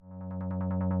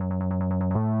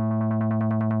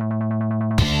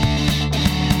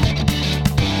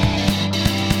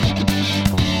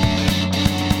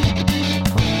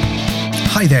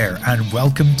Hi there, and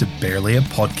welcome to Barely a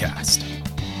Podcast.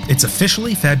 It's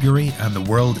officially February, and the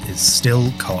world is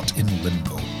still caught in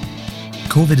limbo.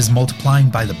 COVID is multiplying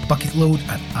by the bucket load,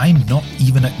 and I'm not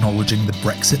even acknowledging the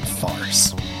Brexit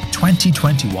farce.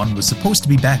 2021 was supposed to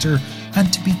be better,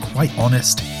 and to be quite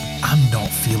honest, I'm not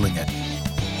feeling it.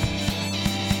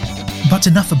 But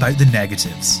enough about the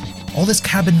negatives. All this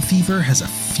cabin fever has a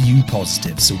few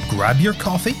positives, so grab your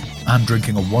coffee. I'm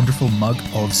drinking a wonderful mug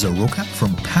of Zaroka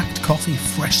from Packed Coffee,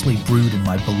 freshly brewed in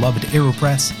my beloved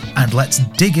AeroPress, and let's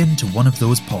dig into one of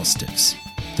those positives.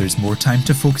 There's more time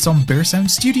to focus on Bear Sound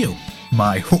Studio,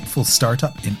 my hopeful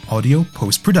startup in audio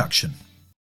post-production.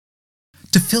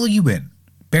 To fill you in,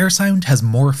 Bear Sound has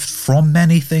morphed from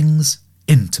many things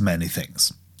into many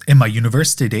things. In my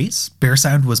university days, Bear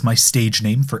Sound was my stage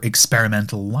name for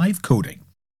experimental live coding.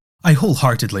 I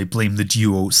wholeheartedly blame the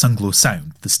duo Sunglow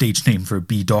Sound, the stage name for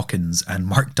B. Dawkins and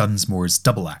Mark Dunsmore's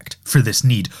double act, for this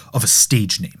need of a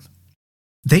stage name.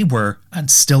 They were,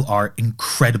 and still are,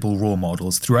 incredible role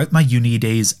models throughout my uni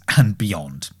days and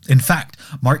beyond. In fact,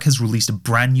 Mark has released a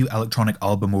brand new electronic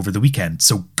album over the weekend,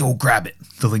 so go grab it.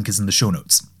 The link is in the show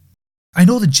notes. I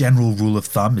know the general rule of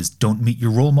thumb is don't meet your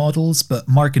role models, but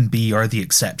Mark and B are the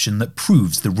exception that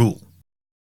proves the rule.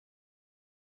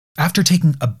 After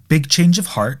taking a big change of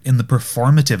heart in the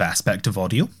performative aspect of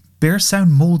audio, Bear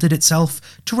Sound moulded itself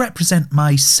to represent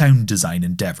my sound design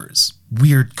endeavours,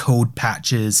 weird code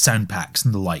patches, sound packs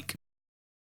and the like.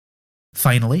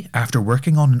 Finally, after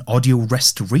working on an audio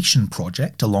restoration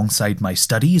project alongside my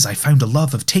studies, I found a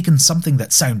love of taking something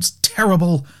that sounds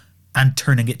terrible and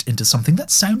turning it into something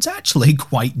that sounds actually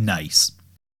quite nice.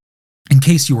 In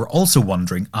case you were also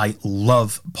wondering, I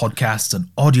love podcasts and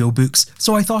audiobooks,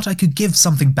 so I thought I could give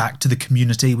something back to the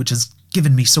community which has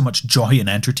given me so much joy and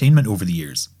entertainment over the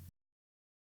years.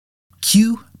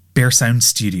 Cue Bear Sound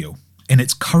Studio. In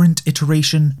its current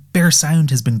iteration, Bear Sound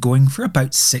has been going for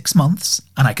about 6 months,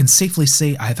 and I can safely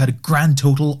say I have had a grand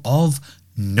total of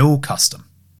no custom.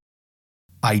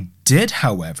 I did,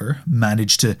 however,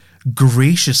 manage to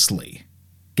graciously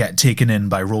get taken in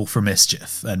by Roll for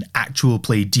Mischief, an actual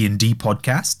play D&D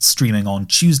podcast streaming on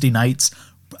Tuesday nights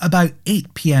about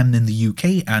 8 PM in the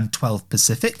UK and 12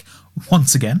 Pacific.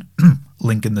 Once again,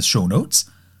 link in the show notes.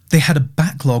 They had a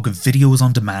backlog of videos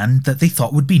on demand that they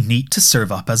thought would be neat to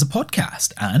serve up as a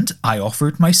podcast, and I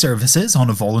offered my services on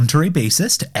a voluntary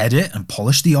basis to edit and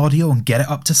polish the audio and get it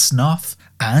up to snuff.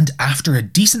 And after a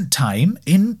decent time,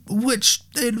 in which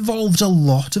involved a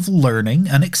lot of learning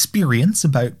and experience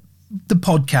about the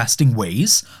podcasting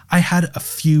ways, I had a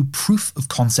few proof of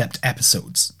concept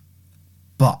episodes.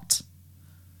 But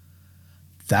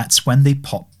that's when they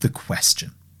popped the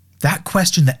question. That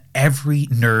question that every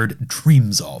nerd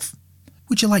dreams of.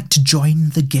 Would you like to join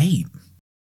the game?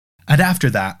 And after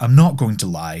that, I'm not going to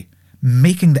lie,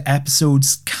 making the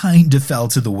episodes kind of fell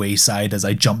to the wayside as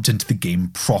I jumped into the game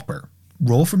proper.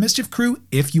 Roll for Mischief crew,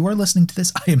 if you are listening to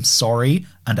this, I am sorry,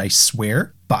 and I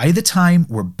swear, by the time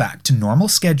we're back to normal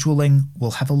scheduling,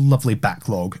 we'll have a lovely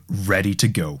backlog ready to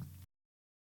go.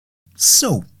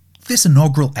 So, this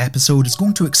inaugural episode is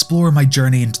going to explore my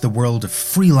journey into the world of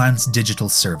freelance digital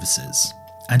services.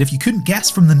 And if you couldn't guess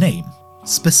from the name,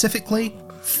 specifically,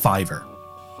 Fiverr.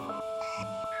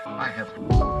 I have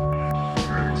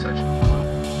heard such a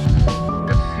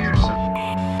fearsome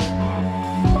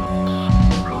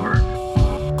rumor.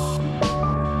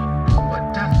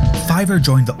 What does Fiverr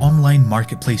joined the online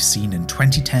marketplace scene in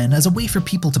 2010 as a way for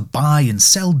people to buy and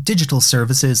sell digital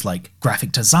services like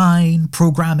graphic design,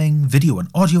 programming, video and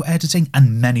audio editing,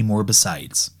 and many more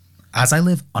besides. As I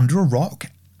live under a rock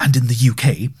and in the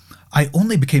UK, I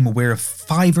only became aware of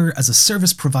Fiverr as a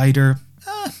service provider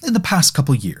in the past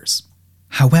couple years.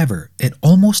 However, it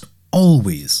almost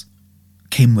always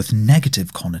came with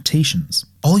negative connotations.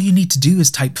 All you need to do is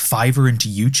type Fiverr into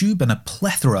YouTube and a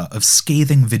plethora of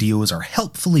scathing videos are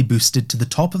helpfully boosted to the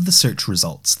top of the search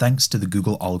results thanks to the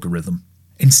Google algorithm.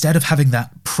 Instead of having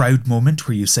that proud moment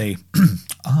where you say,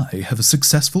 I have a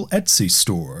successful Etsy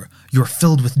store, you're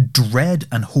filled with dread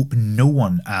and hope no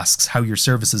one asks how your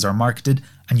services are marketed,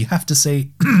 and you have to say,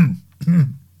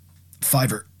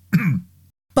 Fiverr.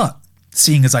 But,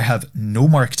 seeing as I have no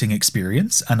marketing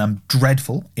experience and I'm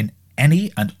dreadful in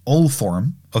any and all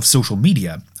form of social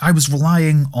media, I was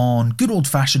relying on good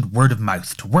old-fashioned word of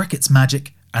mouth to work its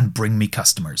magic and bring me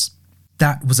customers.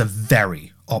 That was a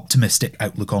very optimistic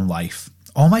outlook on life.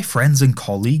 All my friends and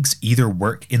colleagues either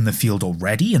work in the field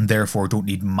already and therefore don't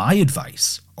need my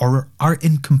advice, or are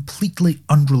in completely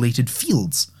unrelated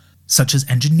fields, such as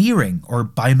engineering or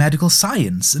biomedical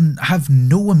science, and have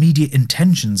no immediate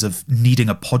intentions of needing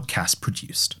a podcast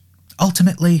produced.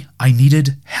 Ultimately, I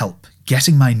needed help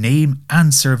getting my name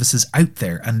and services out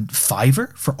there, and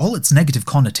Fiverr, for all its negative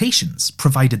connotations,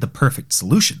 provided the perfect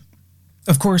solution.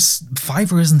 Of course,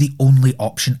 Fiverr isn't the only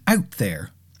option out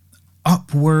there.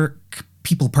 Upwork,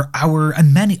 People Per Hour,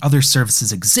 and many other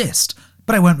services exist,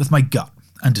 but I went with my gut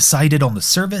and decided on the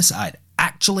service I'd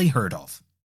actually heard of.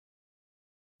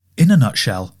 In a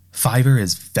nutshell, Fiverr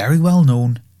is very well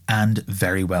known and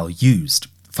very well used.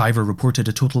 Fiverr reported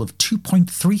a total of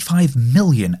 2.35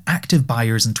 million active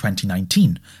buyers in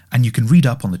 2019, and you can read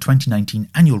up on the 2019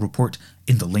 annual report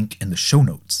in the link in the show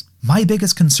notes. My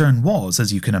biggest concern was,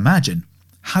 as you can imagine,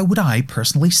 how would I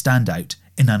personally stand out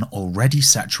in an already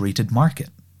saturated market?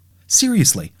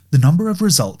 Seriously, the number of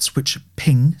results which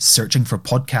ping searching for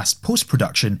podcast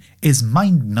post-production is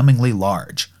mind-numbingly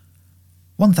large.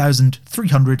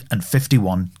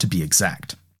 1,351 to be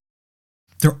exact.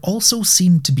 There also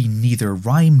seemed to be neither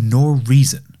rhyme nor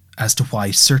reason as to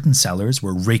why certain sellers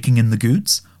were raking in the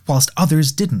goods, whilst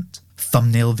others didn't.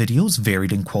 Thumbnail videos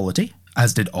varied in quality,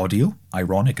 as did audio,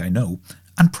 ironic I know,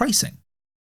 and pricing.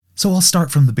 So I'll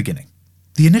start from the beginning.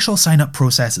 The initial sign-up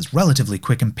process is relatively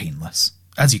quick and painless.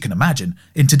 As you can imagine,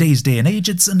 in today's day and age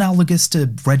it's analogous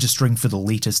to registering for the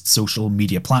latest social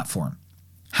media platform.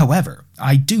 However,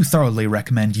 I do thoroughly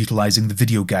recommend utilising the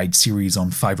video guide series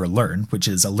on Fiverr Learn, which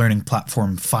is a learning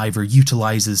platform Fiverr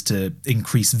utilises to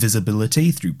increase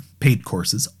visibility through paid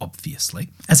courses, obviously,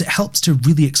 as it helps to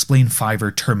really explain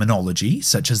Fiverr terminology,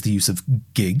 such as the use of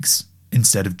gigs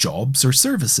instead of jobs or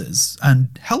services,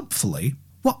 and helpfully,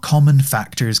 what common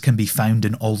factors can be found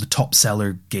in all the top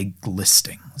seller gig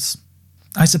listings.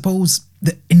 I suppose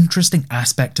the interesting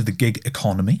aspect of the gig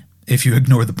economy, if you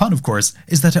ignore the pun of course,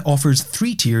 is that it offers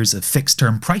 3 tiers of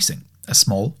fixed-term pricing, a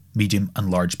small, medium and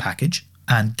large package,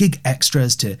 and gig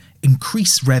extras to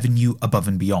increase revenue above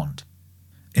and beyond.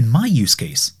 In my use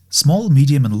case, small,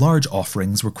 medium and large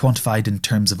offerings were quantified in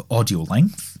terms of audio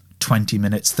length, 20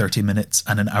 minutes, 30 minutes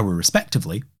and an hour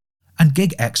respectively, and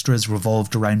gig extras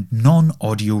revolved around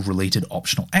non-audio related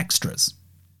optional extras.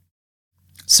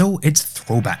 So it's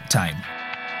throwback time.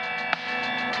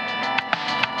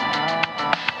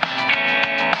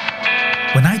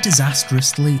 When I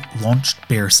disastrously launched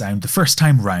Bear Sound the first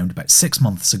time round about 6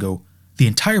 months ago, the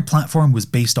entire platform was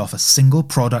based off a single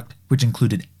product which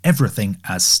included everything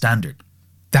as standard.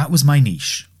 That was my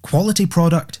niche. Quality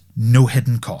product, no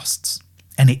hidden costs.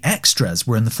 Any extras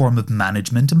were in the form of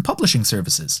management and publishing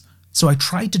services, so I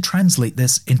tried to translate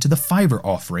this into the Fiverr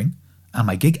offering, and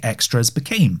my gig extras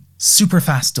became super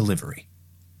fast delivery,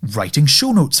 writing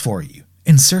show notes for you,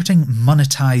 inserting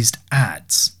monetized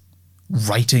ads,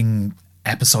 writing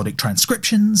episodic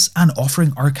transcriptions, and offering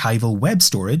archival web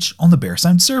storage on the Bear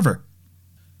Sound server.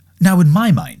 Now in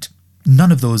my mind,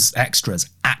 none of those extras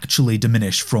actually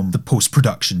diminish from the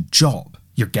post-production job.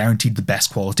 You're guaranteed the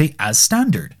best quality as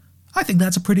standard. I think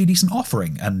that's a pretty decent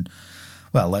offering, and,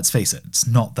 well, let's face it, it's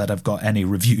not that I've got any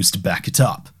reviews to back it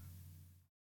up.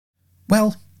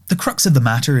 Well, the crux of the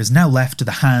matter is now left to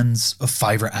the hands of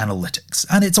Fiverr Analytics,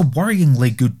 and it's a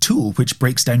worryingly good tool which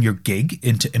breaks down your gig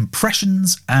into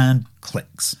impressions and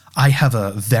clicks. I have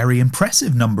a very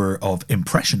impressive number of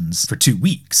impressions for 2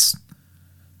 weeks.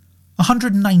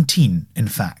 119, in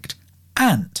fact.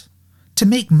 And, to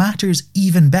make matters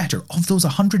even better, of those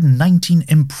 119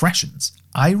 impressions,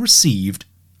 I received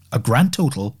a grand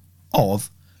total of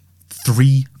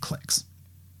 3 clicks.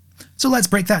 So let's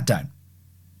break that down.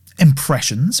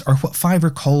 Impressions are what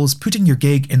Fiverr calls putting your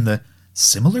gig in the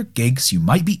similar gigs you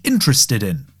might be interested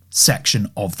in section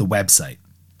of the website.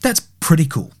 That's pretty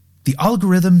cool. The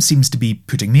algorithm seems to be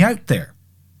putting me out there.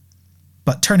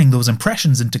 But turning those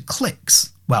impressions into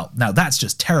clicks, well, now that's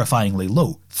just terrifyingly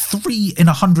low. 3 in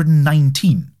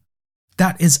 119.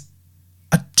 That is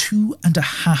a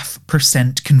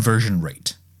 2.5% conversion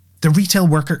rate. The retail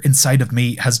worker inside of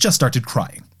me has just started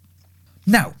crying.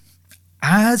 Now,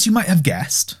 as you might have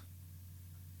guessed,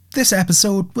 this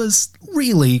episode was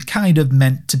really kind of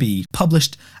meant to be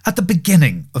published at the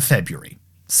beginning of February.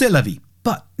 C'est la vie.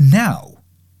 But now,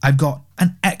 I've got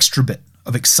an extra bit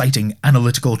of exciting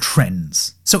analytical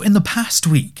trends. So in the past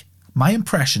week, my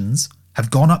impressions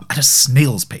have gone up at a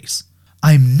snail's pace.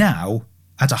 I'm now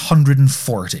at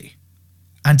 140,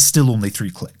 and still only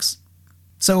 3 clicks.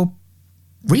 So,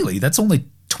 really, that's only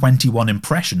 21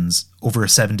 impressions over a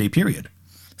 7-day period.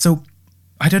 So,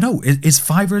 I don't know, is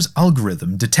Fiverr's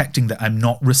algorithm detecting that I'm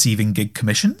not receiving gig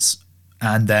commissions?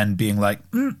 And then being like,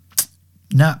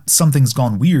 nah, something's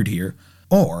gone weird here.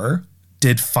 Or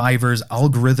did Fiverr's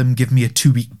algorithm give me a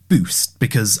 2-week boost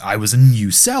because I was a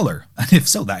new seller? And if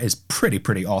so, that is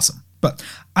pretty awesome. But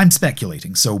I'm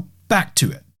speculating, so back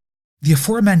to it. The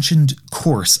aforementioned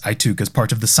course I took as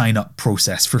part of the sign-up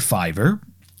process for Fiverr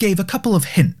gave a couple of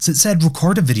hints. It said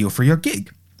record a video for your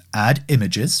gig, add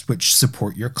images which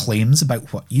support your claims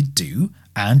about what you do,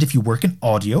 and if you work in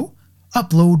audio,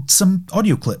 upload some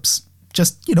audio clips.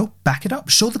 Just, back it up,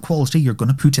 show the quality you're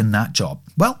going to put in that job.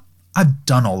 Well, I've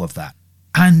done all of that.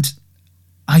 And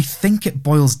I think it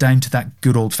boils down to that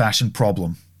good old-fashioned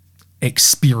problem.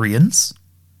 Experience,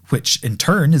 which in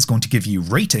turn is going to give you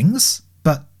ratings,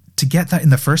 but to get that in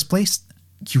the first place,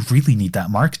 you really need that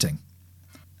marketing.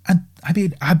 And I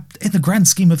mean, in the grand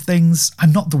scheme of things,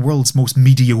 I'm not the world's most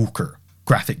mediocre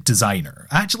graphic designer.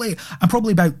 Actually, I'm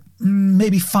probably about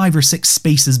maybe 5 or 6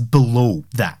 spaces below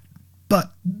that.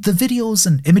 But the videos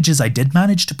and images I did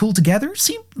manage to pull together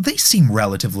seem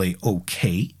relatively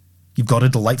okay. You've got a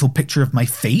delightful picture of my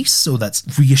face, so that's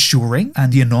reassuring,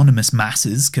 and the anonymous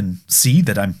masses can see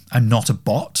that I'm not a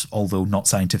bot, although not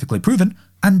scientifically proven.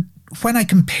 And when I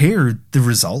compared the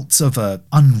results of a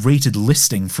unrated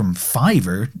listing from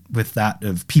Fiverr with that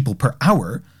of people per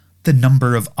hour, the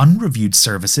number of unreviewed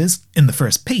services in the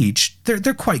first page,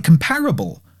 they're quite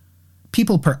comparable.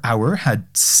 People per hour had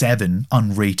 7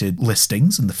 unrated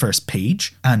listings in the first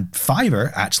page, and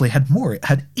Fiverr actually had more, it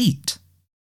had 8.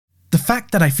 The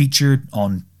fact that I featured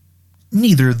on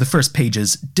neither of the first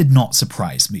pages did not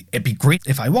surprise me. It'd be great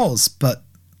if I was, but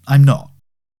I'm not.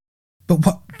 But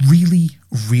what really,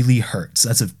 really hurts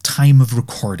as of time of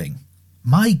recording,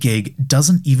 my gig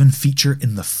doesn't even feature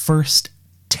in the first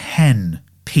 10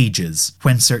 pages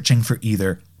when searching for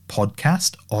either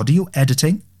podcast audio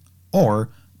editing or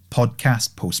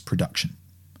podcast post-production.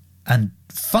 And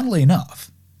funnily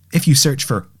enough, if you search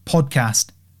for podcast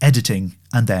editing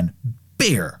and then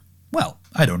bear, well,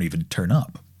 I don't even turn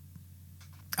up.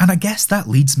 And I guess that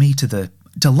leads me to the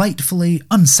delightfully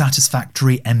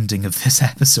unsatisfactory ending of this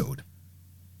episode.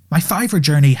 My Fiverr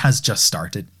journey has just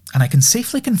started, and I can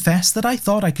safely confess that I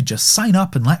thought I could just sign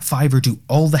up and let Fiverr do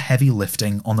all the heavy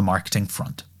lifting on the marketing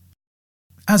front.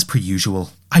 As per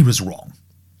usual, I was wrong.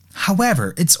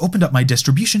 However, it's opened up my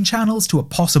distribution channels to a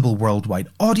possible worldwide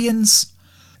audience.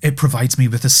 It provides me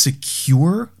with a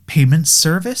secure payment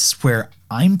service where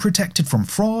I'm protected from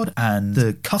fraud and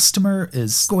the customer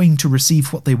is going to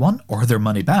receive what they want or their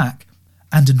money back.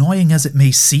 And annoying as it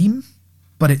may seem,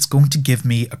 but it's going to give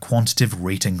me a quantitative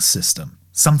rating system,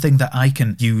 something that I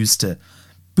can use to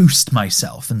boost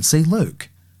myself and say, look,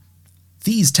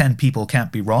 these 10 people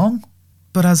can't be wrong,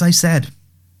 but as I said,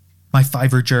 my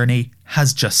Fiverr journey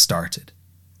has just started.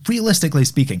 Realistically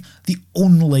speaking, the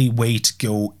only way to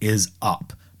go is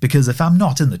up, because if I'm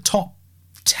not in the top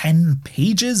 10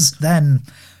 pages, then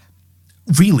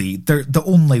really, the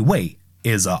only way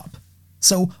is up.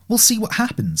 So we'll see what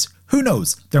happens. Who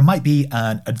knows? There might be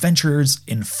an Adventures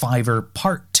in Fiverr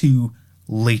Part 2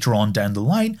 later on down the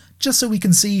line, just so we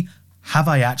can see, have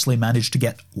I actually managed to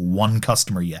get one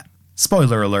customer yet?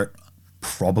 Spoiler alert,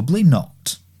 probably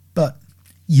not. But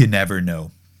you never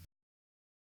know.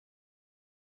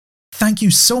 Thank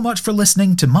you so much for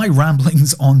listening to my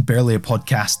ramblings on Barely a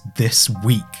Podcast this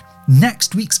week.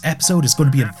 Next week's episode is going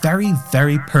to be a very,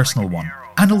 very personal one.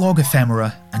 Analog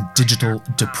ephemera and digital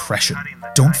depression.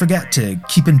 Don't forget to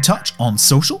keep in touch on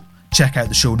social. Check out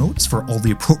the show notes for all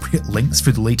the appropriate links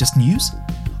for the latest news.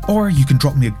 Or you can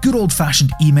drop me a good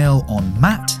old-fashioned email on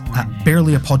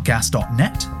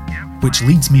matt@barelyapodcast.net, which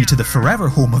leads me to the forever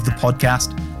home of the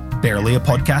podcast,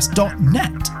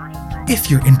 barelyapodcast.net.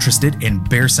 If you're interested in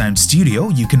Bear Sound Studio,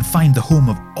 you can find the home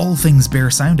of all things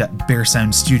Bear Sound at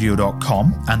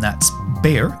bearsoundstudio.com, and that's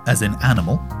bear as in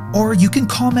animal. Or you can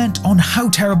comment on how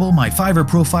terrible my Fiverr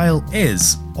profile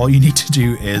is. All you need to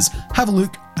do is have a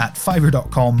look at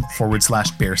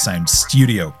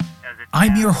fiverr.com/bearsoundstudio.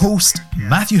 I'm your host,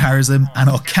 Matthew Harrison, and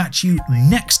I'll catch you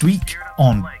next week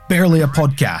on Barely a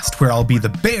Podcast, where I'll be the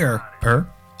bearer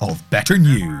of better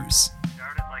news.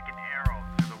 Darted like an arrow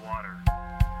through the water,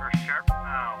 her sharp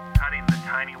bow cutting the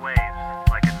tiny waves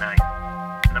like a knife,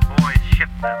 and the boys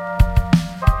shipped them.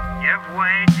 Give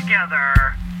way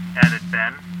together, added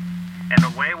Ben, and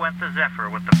away went the Zephyr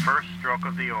with the first stroke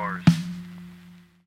of the oars.